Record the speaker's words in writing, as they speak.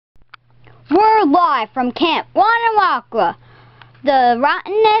We're live from Camp Wanawakwa, the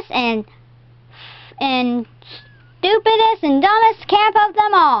rottenest and stupidest and dumbest camp of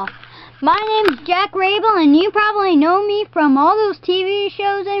them all. My name's Jack Hrabal, and you probably know me from all those TV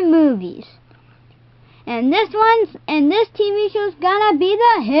shows and movies. And this TV show's gonna be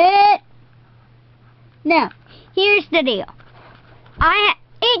the hit. Now, here's the deal.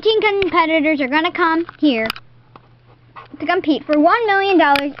 18 competitors are gonna come here to compete for $1 million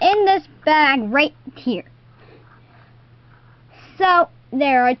in this bag right here. So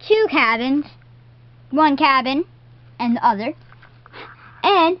there are two cabins, one cabin and the other,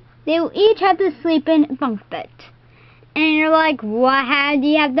 and they will each have to sleep in bunk beds. And you're like, what? How do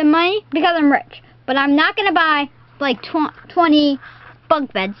you have the money? Because I'm rich. But I'm not gonna buy like 20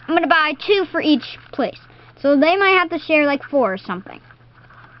 bunk beds. I'm gonna buy 2 for each place. So they might have to share like 4 or something.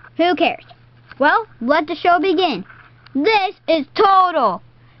 Who cares? Well, let the show begin. This is Total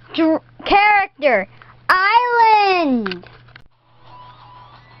Character Island!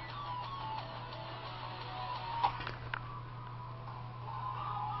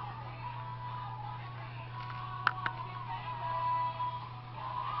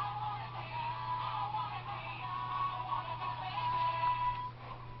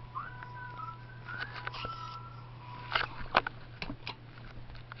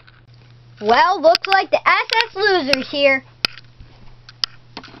 Well, looks like the SS Losers here.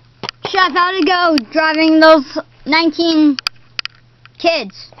 Chef, how'd it go driving those 19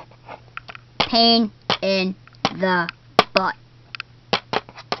 kids? Pain in the butt.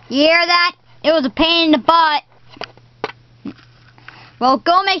 You hear that? It was a pain in the butt. Well,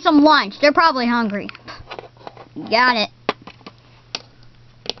 go make some lunch. They're probably hungry. Got it.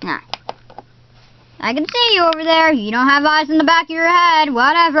 Nah. I can see you over there. You don't have eyes in the back of your head.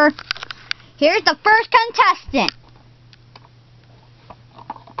 Whatever. Here's the first contestant.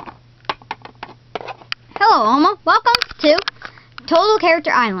 Hello, Oma. Welcome to Total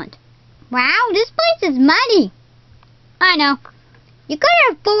Character Island. Wow, this place is muddy. I know. You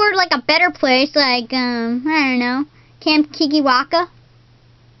could afford like a better place, like I don't know, Camp Kikiwaka.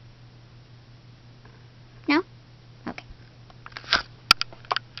 No? Okay.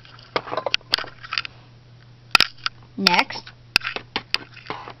 Next.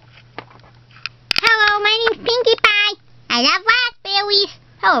 Hello, my name's Pinkie Pie. I love raspberries.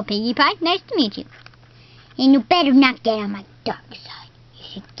 Hello, Pinkie Pie. Nice to meet you. And you better not get on my dark side.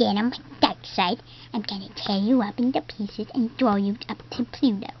 If you get on my dark side, I'm gonna tear you up into pieces and throw you up to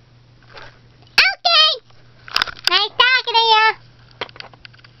Pluto. Okay! Nice talking to you.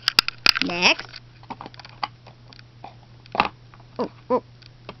 Next. Oh.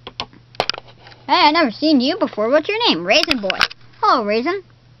 Hey, I've never seen you before. What's your name? Raisin Boy. Hello, Raisin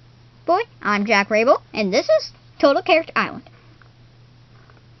Boy. I'm Jack Hrabal, and this is Total Character Island.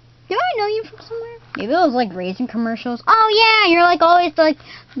 Do I know you from somewhere? Maybe it was like raisin commercials. Oh yeah, you're like always like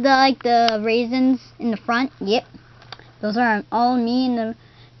the raisins in the front. Yep, those are all me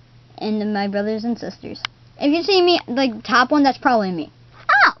and my brothers and sisters. If you see me like the top one, that's probably me.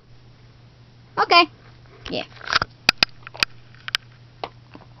 Oh, okay, yeah.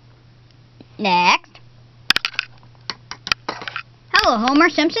 Next. Hello, Homer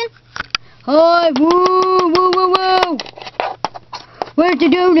Simpson. Hi, woo. Where's the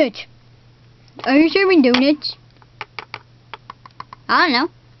donuts? Are you serving donuts? I don't know,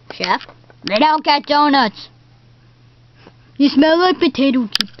 Chef. They don't get donuts. You smell like potato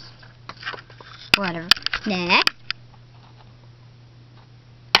chips. Whatever. Next.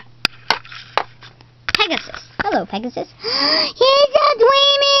 Pegasus. Hello, Pegasus. He's a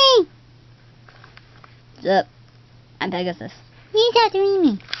dreamy. What's up? I'm Pegasus. He's a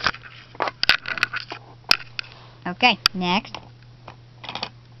dreamy. Okay, next.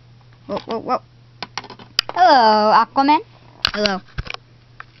 Whoa. Hello, Aquaman. Hello.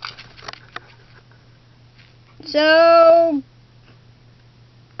 So,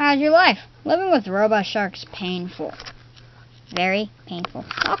 how's your life? Living with robot sharks painful. Very painful.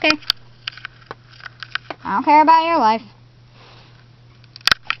 Okay. I don't care about your life.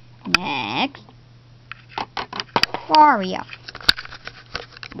 Next. Wario.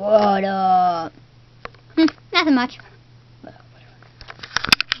 What up? Nothing much.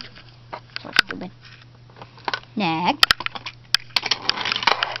 So stupid. Next.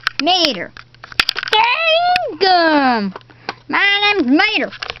 Mater. Dang! My name's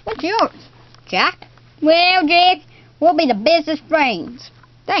Mater. What's yours? Jack? Well, Jack, we'll be the bestest friends.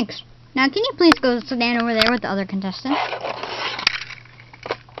 Thanks. Now, can you please go stand over there with the other contestants?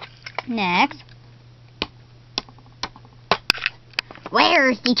 Next.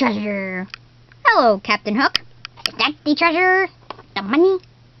 Where's the treasure? Hello, Captain Hook. Is that the treasure? The money?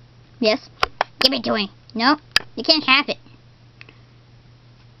 Yes. Give it to me. No, you can't have it.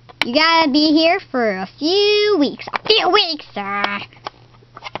 You gotta be here for a few weeks. A few weeks!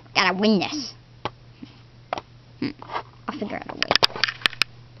 Gotta win this. I'll figure out a way.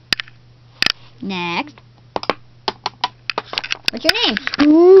 Next. What's your name?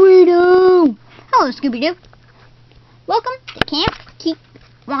 Scooby-Doo! Hello, Scooby-Doo. Welcome to Camp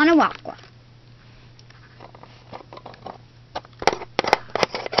Wanawakwa.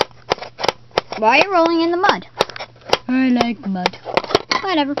 Why are you rolling in the mud? I like mud.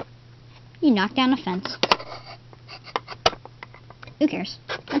 Whatever. You knocked down a fence. Who cares?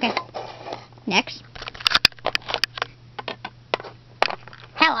 Okay. Next.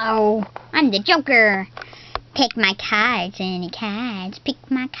 Hello. I'm the Joker. Pick my cards, any cards. Pick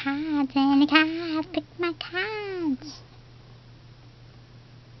my cards, any cards. Pick my cards.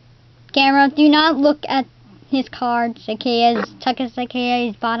 Camera, do not look at his cards, aka his tuchus, aka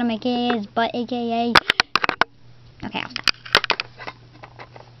his bottom, aka his butt, aka... Okay, I'll stop.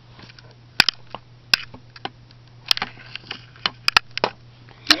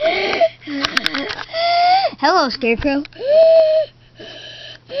 Hello, Scarecrow.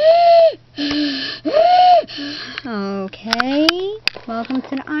 Okay, welcome to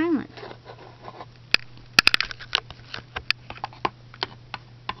the island.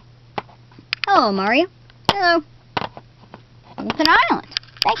 Hello, Mario. Hello. Welcome to the island.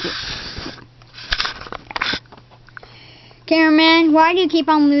 Thank you. Cameraman, why do you keep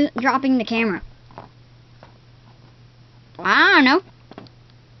on dropping the camera? I don't know.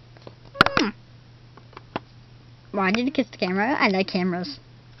 Why did you kiss the camera? I like cameras.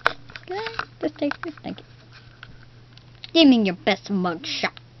 Okay, just take this. Thank you. Give me your best mug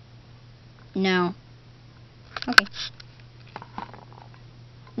shot. No. Okay.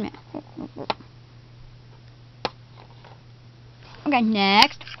 Yeah. Okay,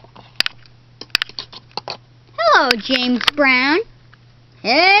 next. Hello, James Brown.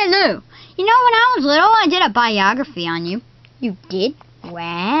 Hello. You know, when I was little, I did a biography on you. You did?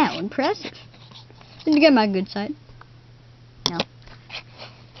 Wow, impressive. Did you get my good side? No.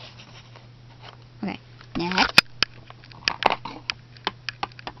 Okay, next.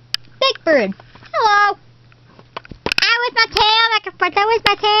 Big Bird. Hello. I whip my tail back and forth. I whip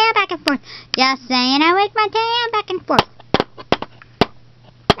my tail back and forth. Just saying, I whip my tail back and forth.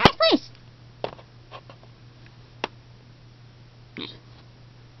 Nice place.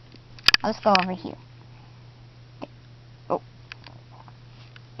 Let's go over here. Oh.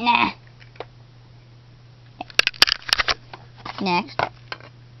 Nah. Next.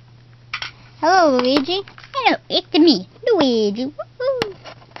 Hello, Luigi. Hello, it's me, Luigi. Woohoo.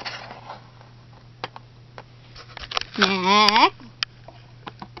 Next.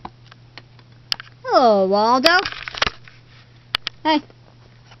 Hello, Waldo. Hey.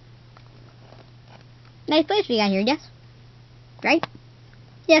 Nice place we got here, yes? Right?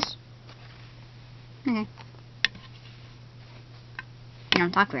 Yes. Okay. You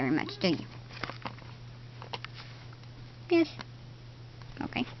don't talk very much, do you? Yes.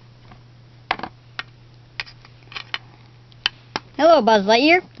 Okay. Hello, Buzz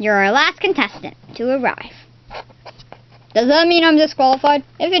Lightyear. You're our last contestant to arrive. Does that mean I'm disqualified?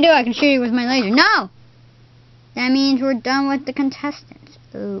 If you do, I can shoot you with my laser. No! That means we're done with the contestants.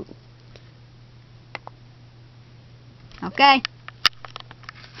 Ooh. Okay.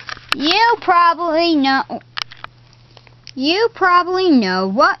 You probably know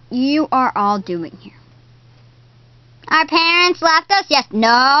what you are all doing here. Our parents left us? Yes.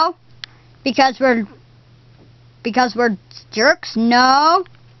 No. Because we're jerks? No.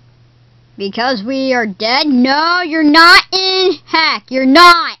 Because we are dead? No, you're not in heck. You're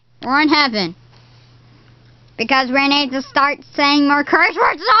not. We're in heaven. Because we need to start saying more curse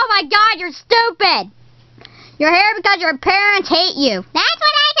words? Oh my God, you're stupid. You're here because your parents hate you. That's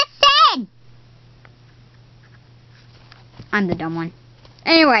what I just said. I'm the dumb one.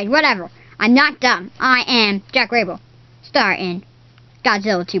 Anyway, whatever. I'm not dumb. I am Jack Hrabal. Star in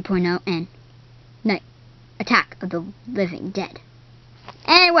Godzilla 2.0 and Night Attack of the Living Dead.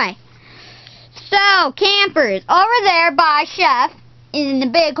 Anyway, so campers, over there by Chef in the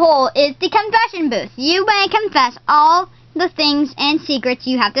big hole is the confession booth. You may confess all the things and secrets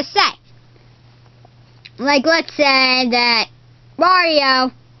you have to say. Like, let's say that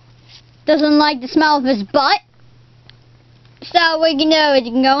Mario doesn't like the smell of his butt. So what you can do is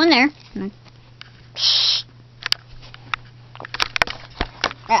you can go in there.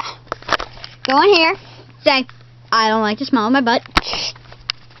 Go in here, say, I don't like the smell of my butt,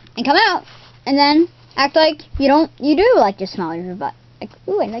 and come out, and then act like you do like the smell of your butt. Like,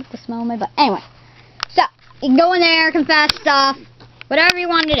 ooh, I like the smell of my butt. Anyway, so, you can go in there, confess stuff, whatever you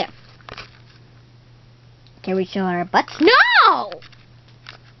want to do. Can we show our butts? No!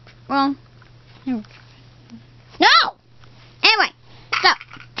 Well, no! Anyway, so,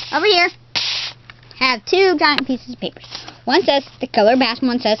 over here, have two giant pieces of paper. One says the Killer Bass,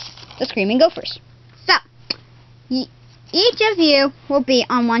 one says the Screaming Gophers. So, each of you will be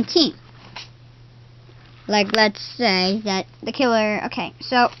on one team. Like, let's say that the Killer... Okay,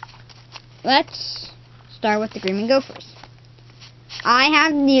 so, let's start with the Screaming Gophers. I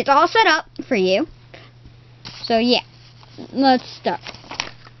have these all set up for you. So, yeah, let's start.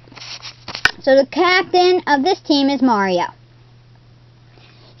 So, the captain of this team is Mario.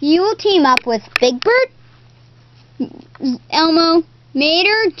 You will team up with Big Bird, Elmo,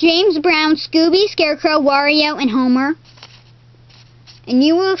 Mater, James Brown, Scooby, Scarecrow, Wario, and Homer. And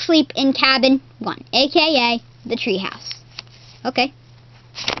you will sleep in cabin 1, aka the treehouse. Okay.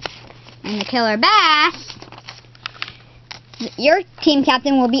 And the Killer Bass, your team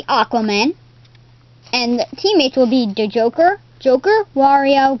captain will be Aquaman. And the teammates will be the Joker,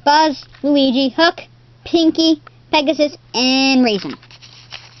 Wario, Buzz, Luigi, Hook, Pinky, Pegasus, and Raisin.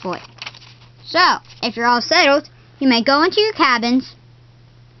 Boy. So, if you're all settled, you may go into your cabins,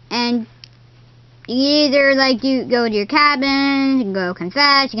 and you either you go to your cabin, you can go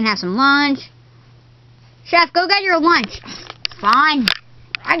confess, you can have some lunch. Chef, go get your lunch. Fine.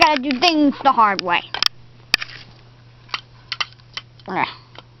 I gotta do things the hard way.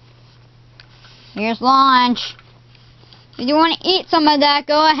 Here's lunch. If you want to eat some of that,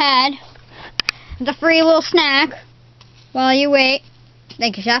 go ahead. It's a free little snack while you wait.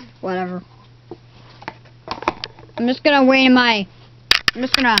 Thank you, Chef. Whatever. I'm just gonna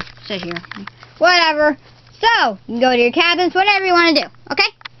sit here. Whatever. So, you can go to your cabins, whatever you want to do.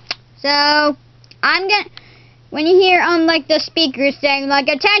 Okay? So, when you hear the speakers saying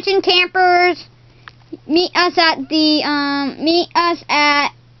attention campers, meet us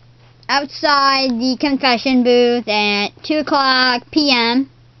outside the confession booth at 2 o'clock p.m.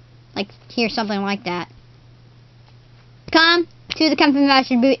 Hear something like that. Come to the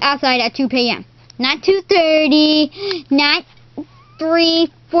confession booth outside at 2 p.m. Not 2:30, not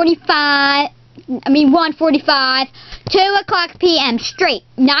 3:45, 1:45, 2 o'clock p.m. straight.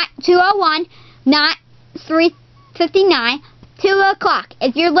 Not 2:01, not 3:59, 2 o'clock.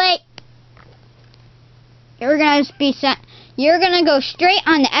 If you're late, you're gonna go straight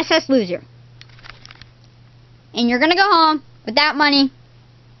on the SS Loser. And you're gonna go home without money.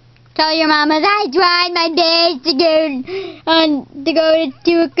 Tell your mama, I tried my best to go to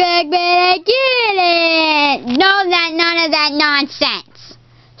 2 o'clock, but I couldn't. None of that nonsense.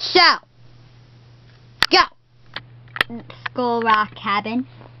 So, go. Skull Rock Cabin.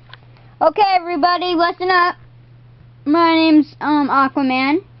 Okay, everybody, listen up. My name's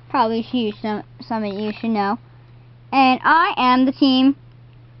Aquaman. Probably some of you should know. And I am the team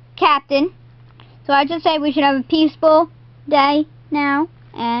captain. So I just say we should have a peaceful day now.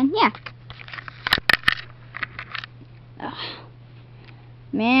 And yeah. Ugh.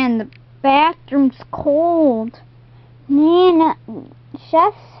 Man, the bathroom's cold. Man,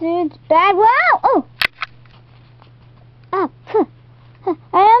 chef food's bad. Wow! Oh! Oh,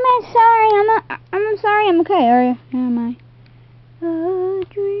 I'm sorry. I'm sorry. I'm okay. Or am I?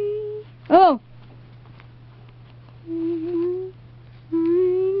 Oh!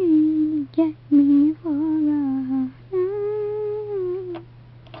 Get me for a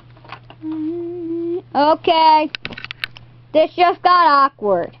okay. This just got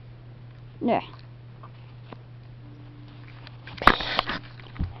awkward. Yeah.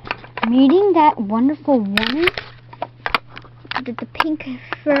 Meeting that wonderful woman with the pink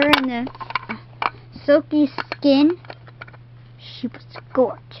fur and the silky skin. She was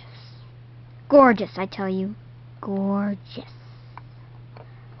gorgeous. Gorgeous, I tell you. Gorgeous.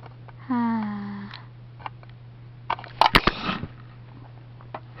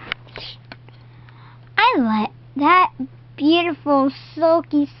 I like that beautiful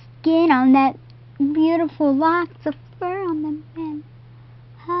silky skin on that beautiful locks of fur on the man.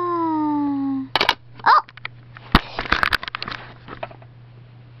 Oh!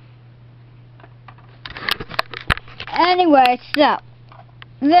 Anyway, so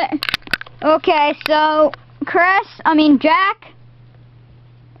Jack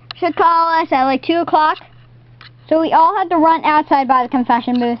should call us at 2 o'clock. So we all had to run outside by the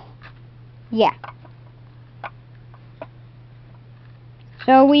confession booth. Yeah.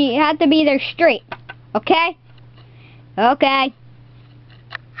 So we had to be there straight. Okay? Okay.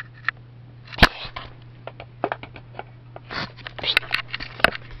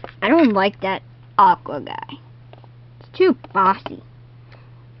 I don't like that Aqua guy. It's too bossy.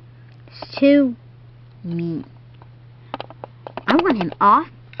 It's too mean. I want him off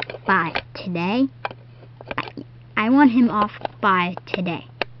by today I want him off by today.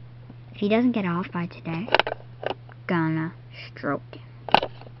 If he doesn't get off by today, I'm gonna stroke him.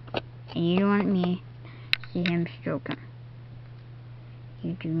 And you don't want me to see him stroke him.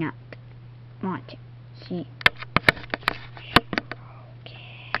 You do not want to see.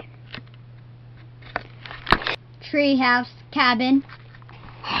 Okay. Treehouse cabin.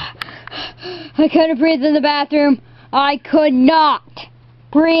 I couldn't breathe in the bathroom. I could not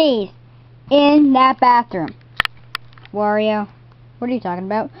breathe in that bathroom. Wario, what are you talking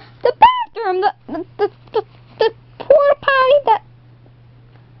about? The bathroom, the porta potty,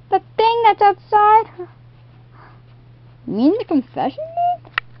 the thing that's outside. You mean the confession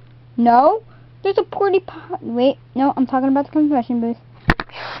booth? No, there's a porta potty. Wait, no, I'm talking about the confession booth.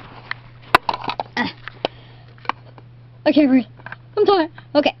 I can't breathe. I'm tired.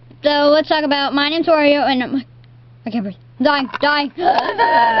 Okay, so let's talk about my name's Wario and I can't breathe. I'm dying.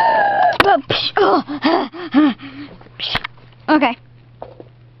 Okay.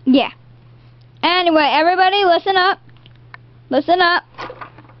 Yeah. Anyway, everybody listen up. Listen up.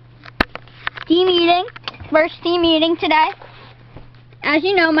 Team meeting. First team meeting today. As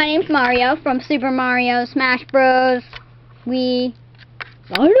you know, my name's Mario from Super Mario Smash Bros. I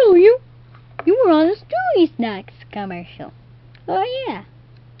know you. You were on the Stewie Snacks commercial. Oh yeah.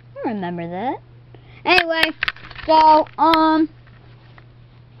 I remember that. Anyway, so,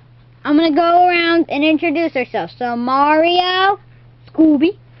 I'm gonna go around and introduce ourselves. So, Mario,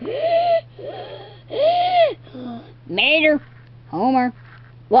 Scooby, Mater, Homer,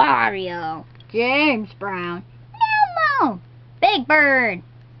 Wario, James Brown, Elmo, Big Bird.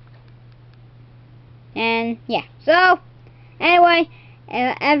 And, yeah. So, anyway,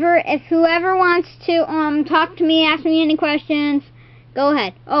 if whoever wants to, talk to me, ask me any questions, go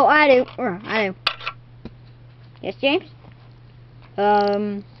ahead. Oh, I do. Yes, James?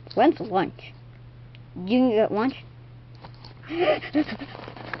 When's lunch? You can get lunch?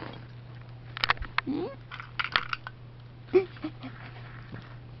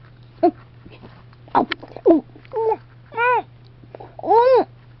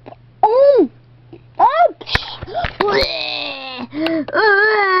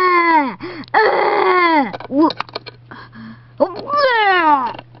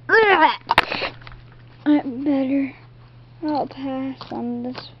 I'll pass on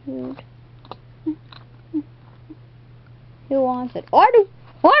this food. Who wants it? I do!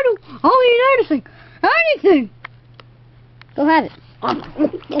 I'll eat anything! Anything! Go have it.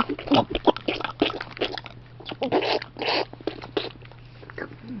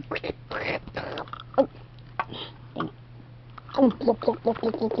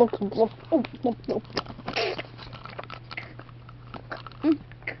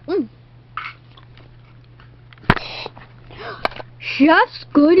 Chef's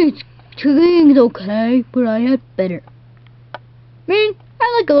good, it's chickens okay, but I have better. I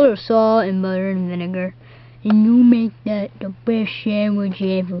like a little salt and butter and vinegar, and you make that the best sandwich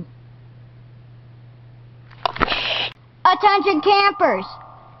ever. Attention campers!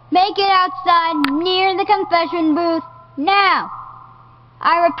 Make it outside near the confession booth now!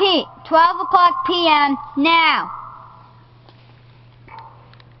 I repeat, 12 o'clock p.m. now!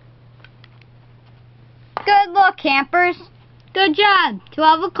 Good luck, campers! Good job!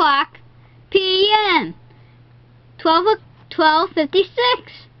 12 o'clock p.m. 12:56.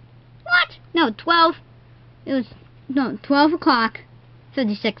 What? No, 12. It was, no, 12 o'clock,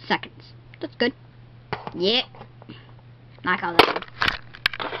 56 seconds. That's good. Yeah. I call that.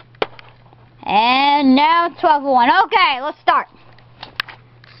 And now it's 12:01. Okay, let's start.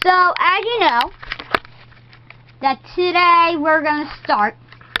 So, as you know, that today we're going to start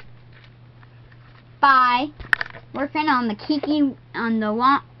by working on the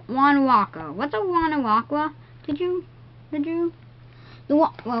Wanawaka. What's a Wanawaka? The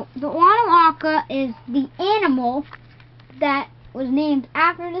Wanawaka is the animal that was named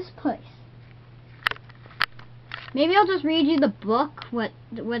after this place. Maybe I'll just read you the book, what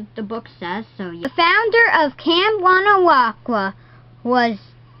the book says. So yeah. The founder of Camp Wanawaka was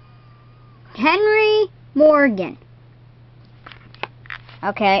Henry Morgan.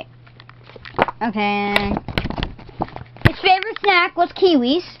 Okay. His favorite snack was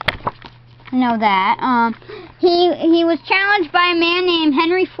kiwis. I know that. He was challenged by a man named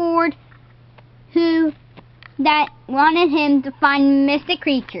Henry Ford, that wanted him to find mystic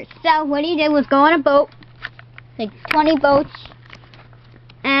creatures. So what he did was go on a boat, like 20 boats,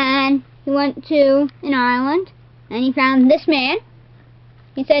 and he went to an island, and he found this man.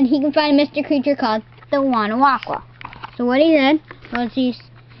 He said he could find a mystic creature called the Wanawaka. So what he did was he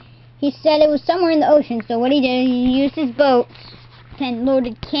said it was somewhere in the ocean. So what he did, he used his boat and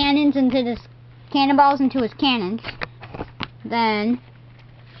loaded cannons into this cannonballs into his cannons. Then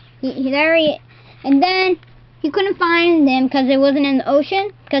and then he couldn't find them because it wasn't in the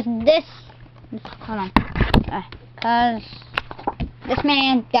ocean. Because because this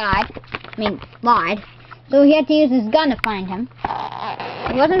man lied. So he had to use his gun to find him.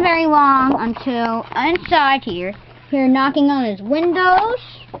 It wasn't very long until inside here, knocking on his windows,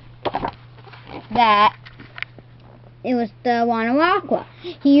 that it was the Wanawakwa.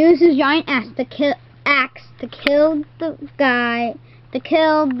 He used his giant axe to kill the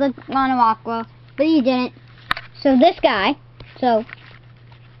Wanawakwa, but he didn't. So this guy,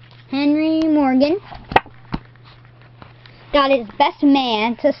 Henry Morgan, got his best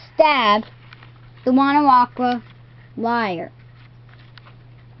man to stab the Wanawakwa liar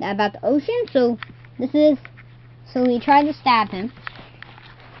about the ocean. So he tried to stab him,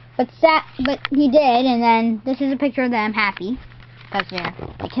 but he did. And then this is a picture of them happy because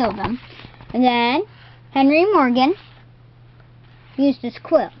they killed them. And then Henry Morgan used his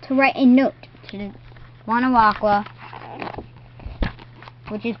quill to write a note to the Wanawakwa,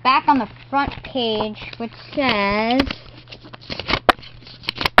 which is back on the front page, which says,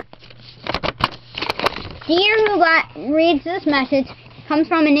 "Dear who reads this message comes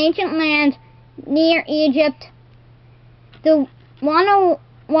from an ancient land near Egypt. The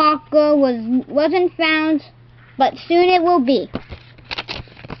Wanawakwa wasn't found, but soon it will be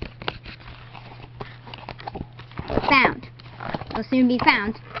found. Will soon be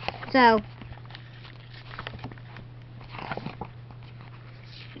found."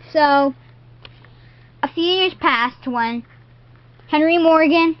 So a few years passed when Henry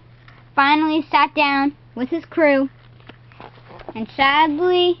Morgan finally sat down with his crew and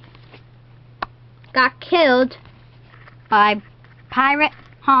sadly got killed by pirate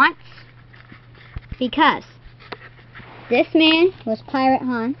Hans, because this man was pirate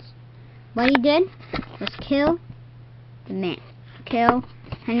Hans. What he did was kill the man, kill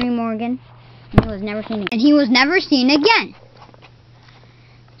Henry Morgan, and he was never seen again.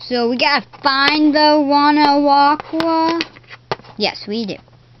 So we gotta find the Wanawakwa. Yes, we do.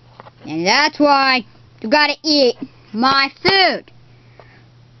 And that's why you gotta eat my food.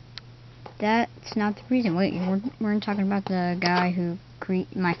 That's not the reason. Wait, we're talking about the guy who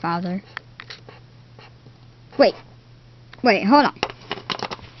created my father. Wait, hold on.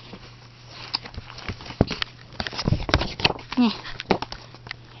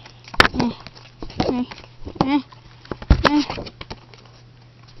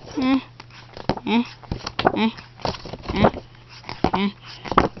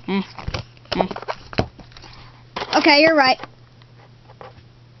 Okay, you're right.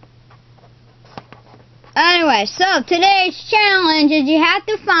 Anyway, so today's challenge is you have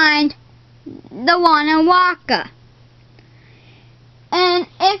to find the Wanawakwa. And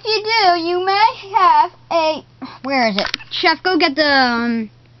if you do, you may have a... Where is it? Chef, go get the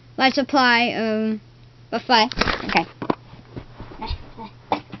life supply buffet. Okay.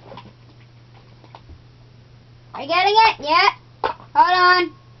 Are you getting it? Yeah. Hold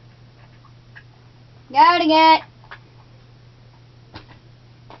on. Getting it.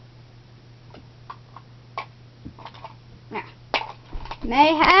 Now,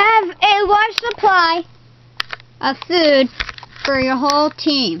 may have a large supply of food for your whole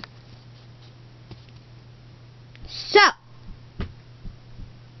team. So,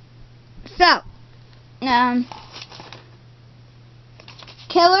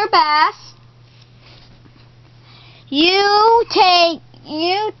 Killer Bass, you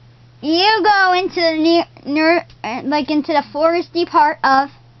go into the into the foresty part of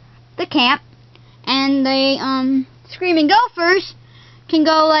the camp, and the Screaming Gophers can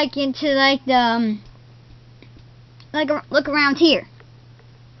go into the look around here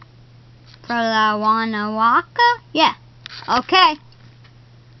for the Wanawakwa. Yeah. Okay.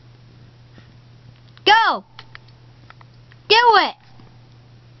 Go. Do it.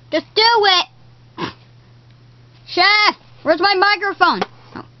 Just do it. Chef, where's my microphone?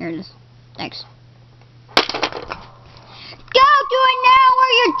 Oh, here it is. Thanks. Go do it now or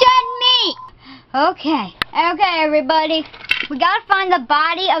you're dead meat. Okay. Okay, everybody. We gotta find the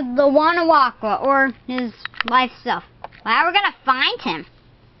body of the Wanawakwa, or his life self. Well, how are we gonna find him?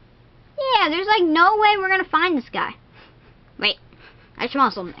 Yeah, there's no way we're gonna find this guy. Wait, I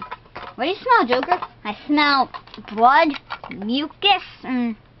smell something. What do you smell, Joker? I smell blood, mucus,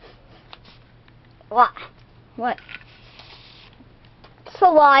 and... What?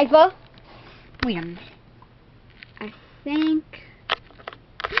 Saliva. Wait a minute. I think...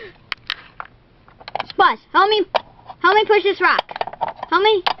 Buzz, help me push this rock. Help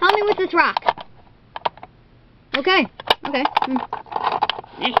me with this rock. Okay.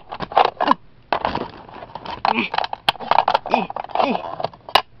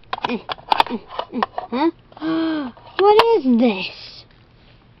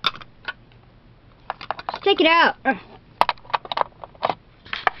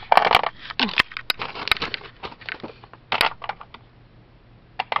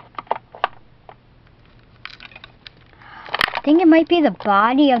 think it might be the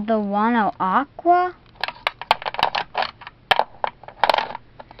body of the Wano Aqua.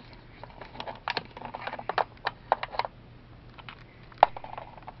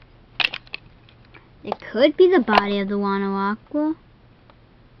 It could be the body of the Wano Aqua.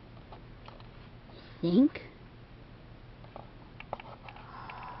 I think.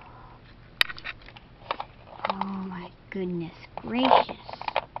 Oh my goodness gracious.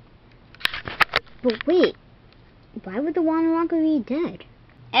 But wait, why would the Wano Aqua be dead?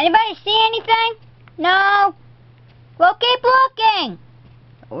 Anybody see anything? No? We'll keep looking.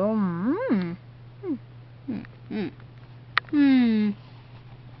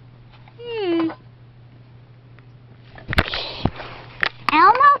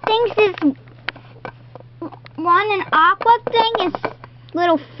 Elmo thinks this Wano Aqua thing is a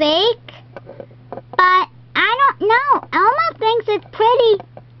little fake, but I don't know. Elmo thinks it's pretty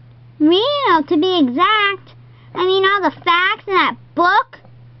real, to be exact. I mean, all the facts in that book,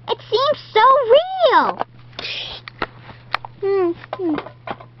 it seems so real.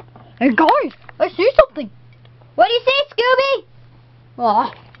 Hey guys, I see something. What do you see, Scooby?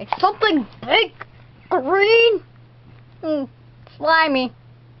 Oh, it's something big, green, slimy.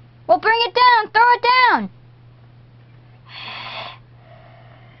 Well, bring it down, throw it down.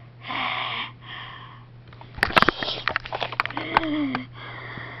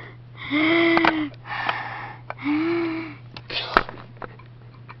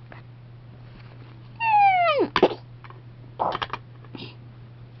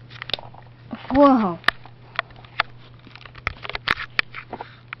 Whoa.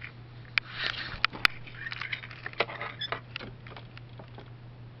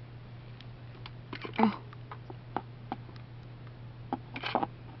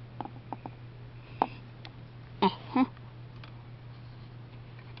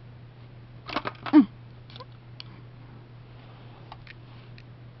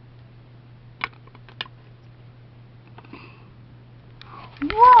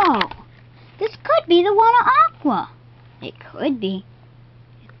 Whoa! This could be the Wano Aqua. It could be.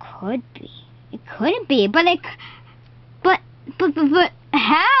 It could be. It couldn't be, but but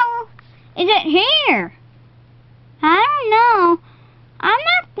how is it here? I don't know. I'm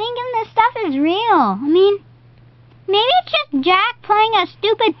not thinking this stuff is real. I mean, maybe it's just Jack playing a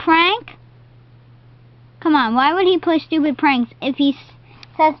stupid prank. Come on, why would he play stupid pranks if he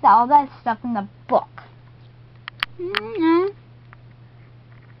says all that stuff in the book? I don't know.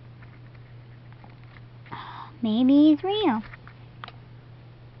 Maybe he's real.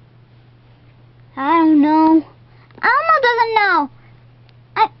 I don't know. Elmo doesn't know.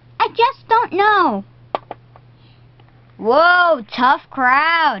 I just don't know. Whoa, tough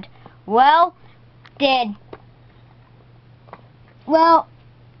crowd. Well, hold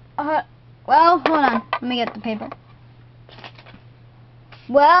on. Let me get the paper.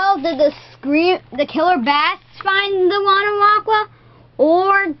 Well, did the killer bats find the Wano Aqua,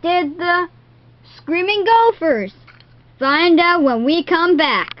 or did the Screaming Gophers? Find out when we come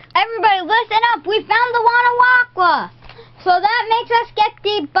back. Everybody listen up, we found the Wano Aqua. So that makes us get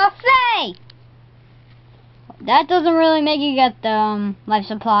the buffet. That doesn't really make you get the life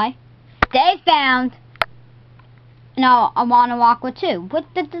supply. They found a Wano Aqua too. But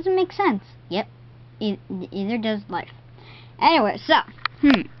that doesn't make sense. Yep, either does life. Anyway, so,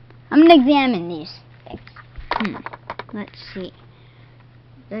 I'm gonna examine these things. Let's see.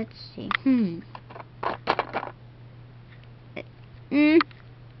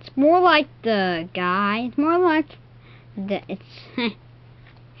 It's more like the guy. It's more like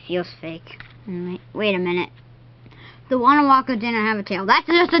feels fake. Wait a minute. The Wano Aqua didn't have a tail. That's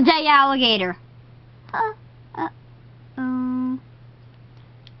just a dead alligator.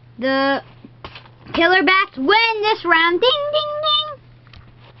 The killer bats win this round. Ding, ding, ding.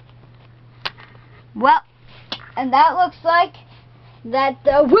 Well, and that looks like that.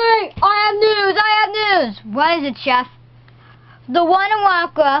 Wait, I have news. What is it, Chef? The Wano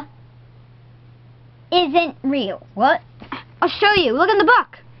Aqua isn't real. What? I'll show you. Look in the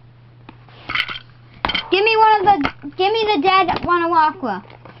book. Give me the dead Wano Aqua.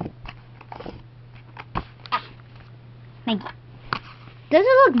 Thank you. Does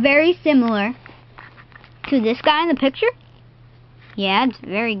it look very similar to this guy in the picture? Yeah, it's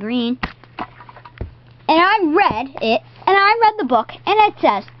very green. And I read it, and I read the book, and it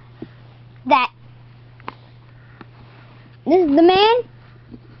says that this is the man,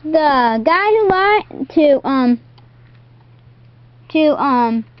 the guy who lied to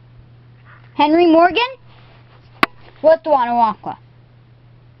Henry Morgan was the Wano Aqua.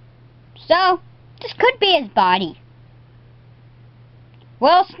 So, this could be his body.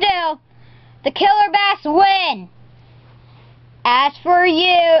 Well, still, the killer bats win. As for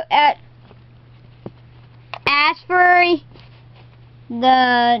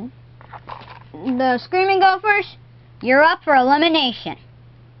the Screaming Gophers, you're up for elimination.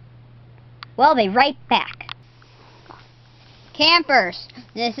 We'll be right back. Campers,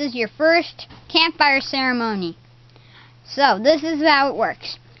 this is your first campfire ceremony. So, this is how it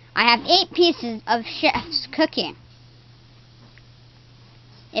works. I have 8 pieces of chef's cooking.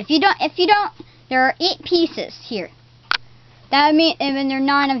 If you don't, there are 8 pieces here. That would mean even there are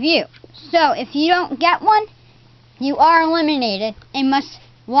 9 of you. So, if you don't get one, you are eliminated and must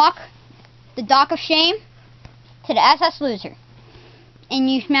walk the dock of shame to the SS Loser. And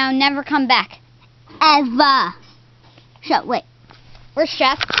you shall never come back. Ever. So, wait. Where's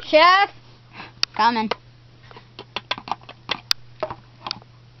Chef? Chef! Coming.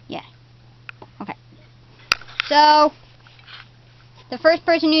 Yeah. Okay. So, the first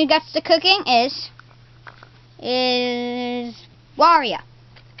person who gets the cooking is Waria.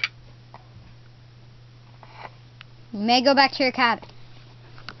 You may go back to your cabin.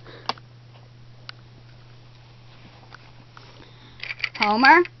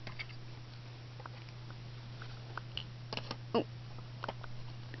 Homer. Oh.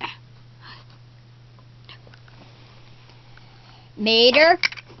 Mater.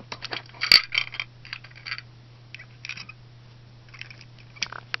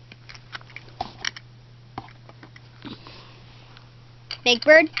 Big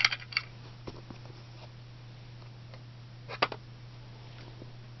Bird.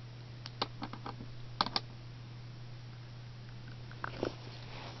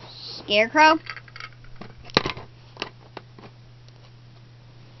 Scarecrow.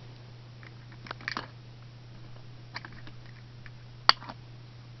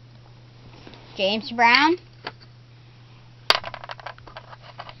 James Brown.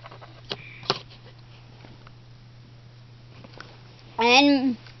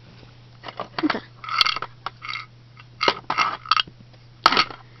 And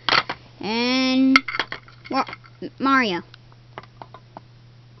Mario.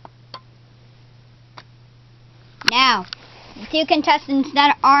 Now, the 2 contestants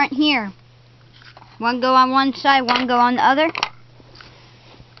that aren't here. One go on one side, one go on the other.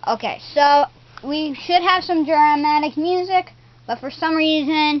 Okay, so we should have some dramatic music, but for some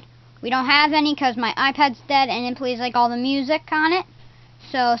reason we don't have any because my iPad's dead and it plays like all the music on it.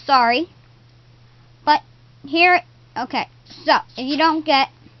 So, sorry. But here, okay, so if you don't get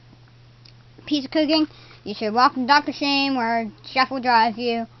a piece of cooking, you should walk to Dr. Shame where Chef will drive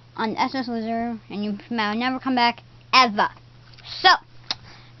you on the SS Loser and you may never come back ever. So,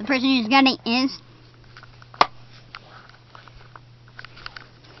 the person who's getting is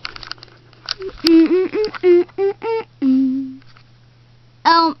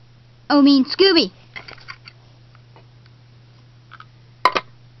Scooby.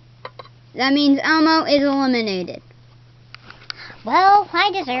 That means Elmo is eliminated. Well,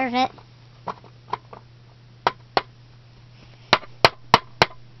 I deserve it.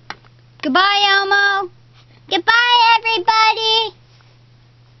 Goodbye, Elmo. Goodbye, everybody.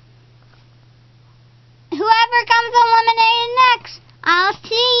 Whoever comes eliminated next, I'll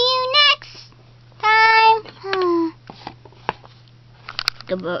see you next time.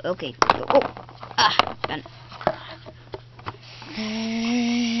 Goodbye. Okay. Oh. Done.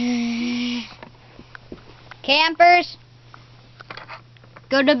 Campers,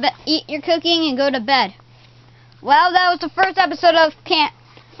 go to bed. Eat your cooking and go to bed. Well, that was the first episode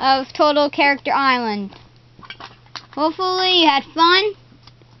of Total Character Island. Hopefully you had fun.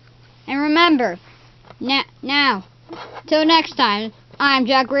 And remember, now, till next time, I'm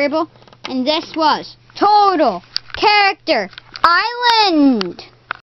Jack Hrabal, and this was Total Character Island.